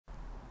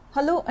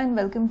Hello and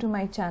welcome to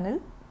my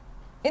channel.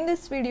 In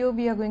this video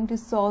we are going to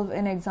solve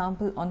an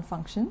example on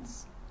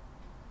functions.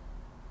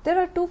 There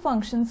are two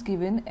functions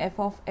given, f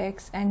of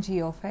x and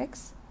g of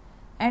x,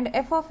 and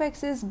f of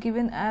x is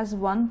given as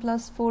 1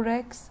 plus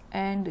 4x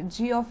and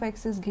g of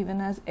x is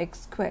given as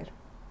x square.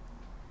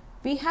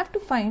 We have to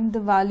find the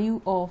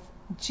value of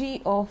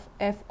g of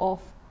f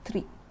of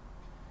 3.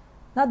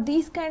 Now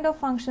these kind of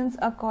functions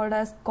are called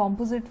as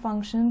composite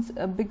functions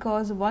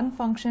because one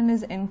function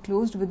is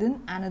enclosed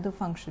within another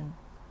function.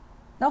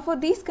 Now for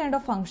these kind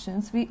of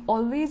functions, we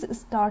always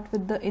start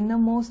with the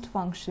innermost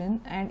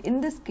function, and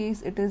in this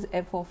case it is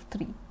f of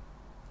 3.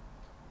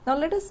 Now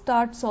let us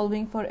start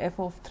solving for f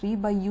of 3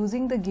 by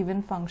using the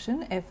given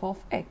function f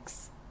of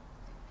x.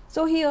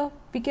 So here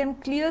we can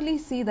clearly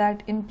see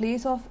that in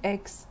place of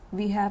x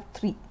we have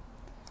 3.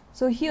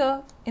 So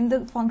here in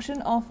the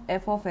function of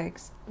f of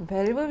x,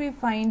 wherever we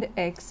find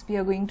x, we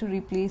are going to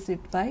replace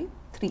it by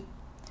 3.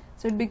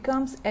 So it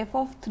becomes f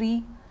of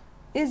 3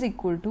 is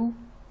equal to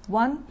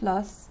 1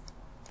 plus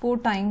 4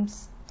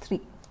 times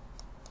 3.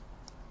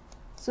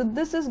 So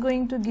this is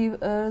going to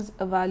give us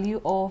a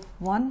value of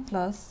 1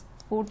 plus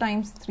 4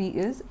 times 3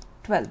 is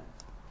 12.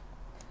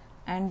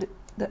 And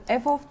the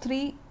f of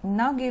 3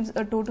 now gives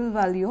a total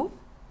value of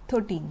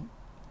 13.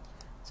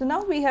 So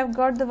now we have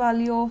got the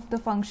value of the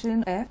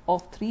function f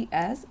of 3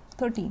 as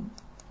 13.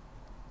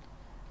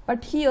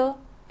 But here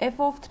f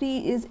of 3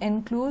 is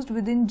enclosed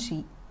within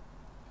g.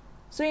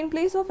 So in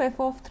place of f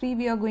of 3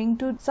 we are going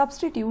to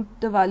substitute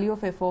the value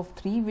of f of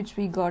 3 which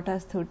we got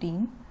as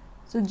 13.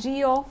 So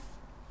g of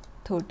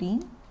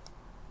 13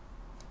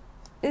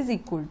 is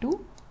equal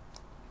to,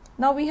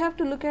 now we have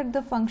to look at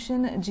the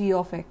function g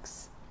of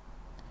x.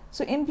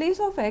 So in place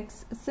of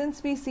x,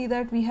 since we see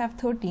that we have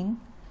 13,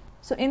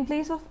 so in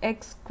place of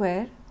x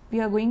square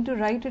we are going to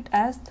write it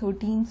as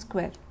 13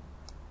 square.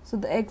 So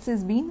the x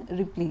is being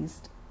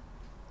replaced.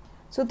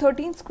 So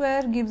 13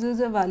 square gives us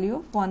a value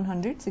of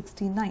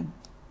 169.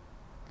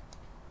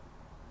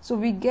 So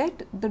we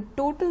get the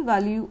total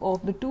value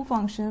of the two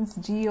functions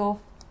g of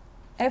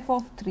f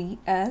of 3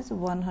 as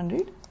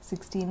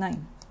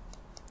 169.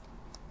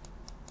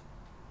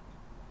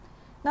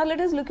 Now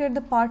let us look at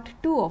the part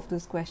 2 of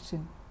this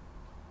question.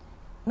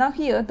 Now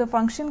here the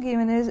function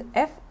given is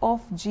f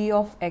of g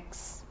of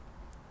x.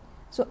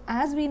 So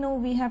as we know,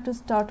 we have to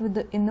start with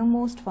the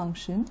innermost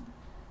function.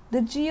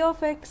 The g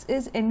of x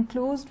is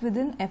enclosed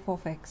within f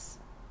of x.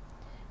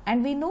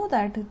 And we know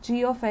that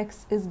g of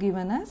x is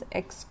given as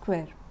x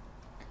square.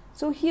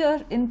 So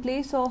here in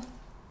place of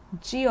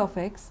g of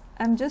x,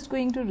 I am just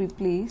going to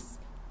replace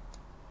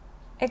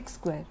x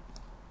square.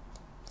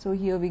 So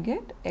here we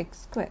get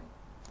x square.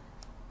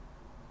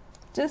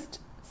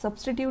 Just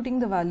substituting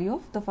the value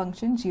of the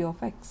function g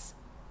of x.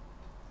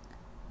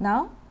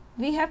 Now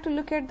we have to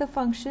look at the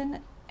function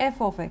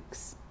f of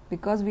x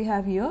because we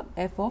have here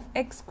f of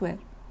x square.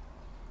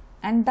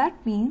 And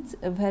that means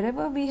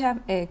wherever we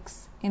have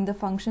x in the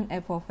function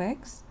f of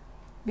x,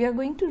 we are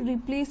going to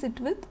replace it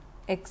with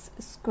x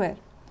square.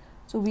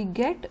 So we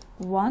get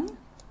 1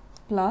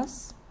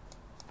 plus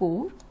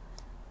 4,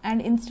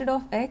 and instead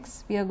of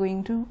x we are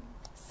going to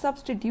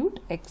substitute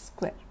x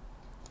square.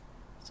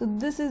 So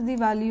this is the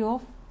value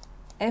of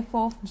f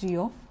of g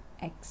of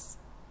x.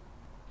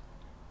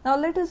 Now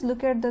let us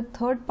look at the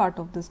third part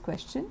of this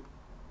question.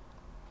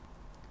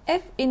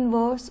 F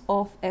inverse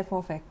of f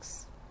of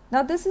x.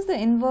 Now this is the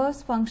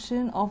inverse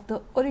function of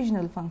the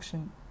original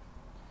function.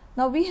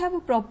 Now we have a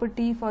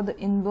property for the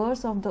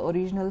inverse of the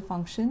original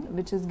function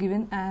which is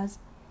given as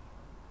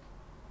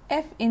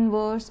f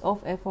inverse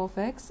of f of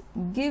x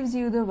gives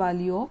you the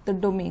value of the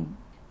domain.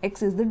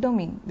 X is the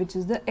domain, which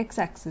is the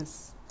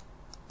x-axis.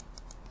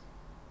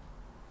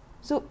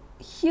 So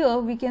here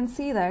we can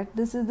see that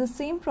this is the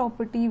same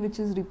property which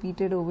is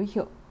repeated over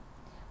here.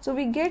 So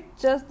we get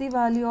just the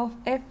value of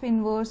f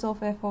inverse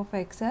of f of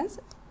x as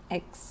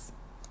x.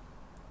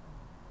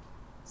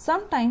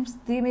 Sometimes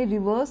they may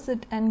reverse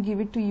it and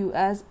give it to you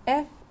as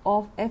f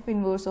of f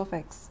inverse of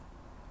x.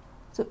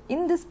 So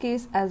in this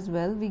case as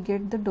well we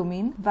get the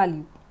domain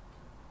value.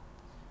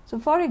 So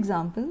for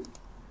example,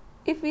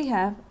 if we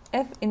have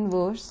f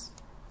inverse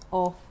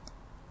of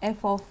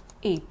f of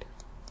 8,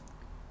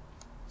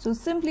 so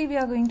simply we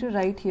are going to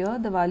write here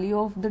the value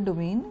of the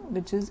domain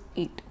which is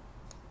 8.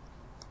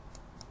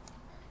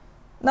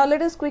 Now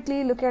let us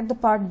quickly look at the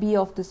part B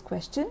of this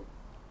question.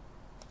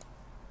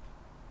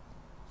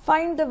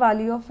 Find the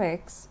value of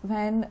x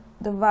when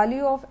the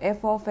value of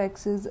f of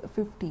x is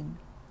 15.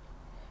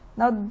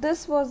 Now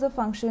this was the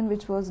function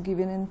which was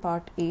given in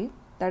part A,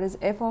 that is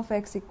f of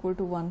x equal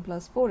to 1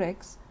 plus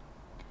 4x.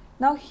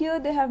 Now here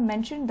they have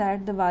mentioned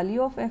that the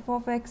value of f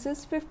of x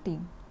is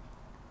 15.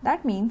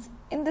 That means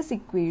in this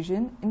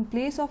equation, in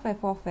place of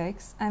f of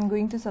x, I am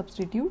going to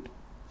substitute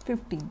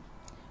 15.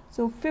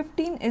 So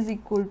 15 is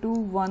equal to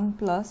 1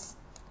 plus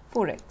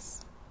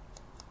 4x.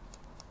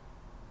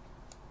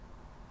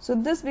 So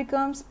this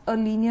becomes a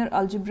linear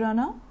algebra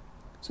now.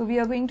 So we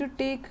are going to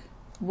take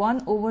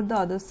 1 over the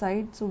other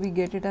side. So we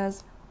get it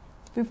as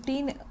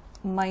 15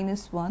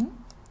 minus 1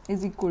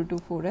 is equal to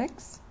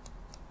 4x.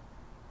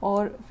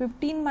 or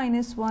 15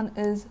 minus 1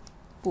 is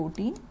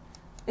 14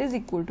 is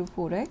equal to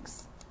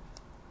 4x,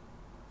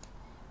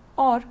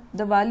 or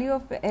the value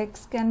of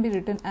x can be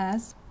written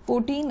as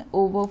 14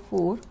 over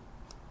 4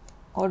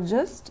 or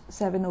just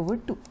 7 over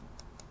 2.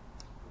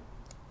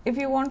 If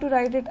you want to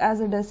write it as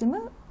a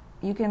decimal,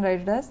 you can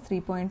write it as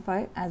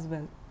 3.5 as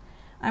well.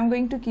 I'm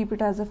going to keep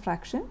it as a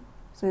fraction,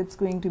 so it's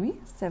going to be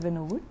 7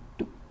 over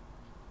 2.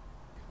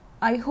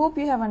 I hope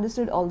you have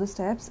understood all the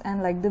steps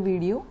and liked the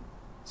video.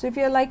 So if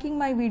you are liking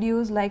my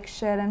videos, like,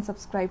 share and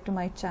subscribe to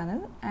my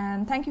channel,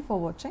 and thank you for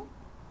watching.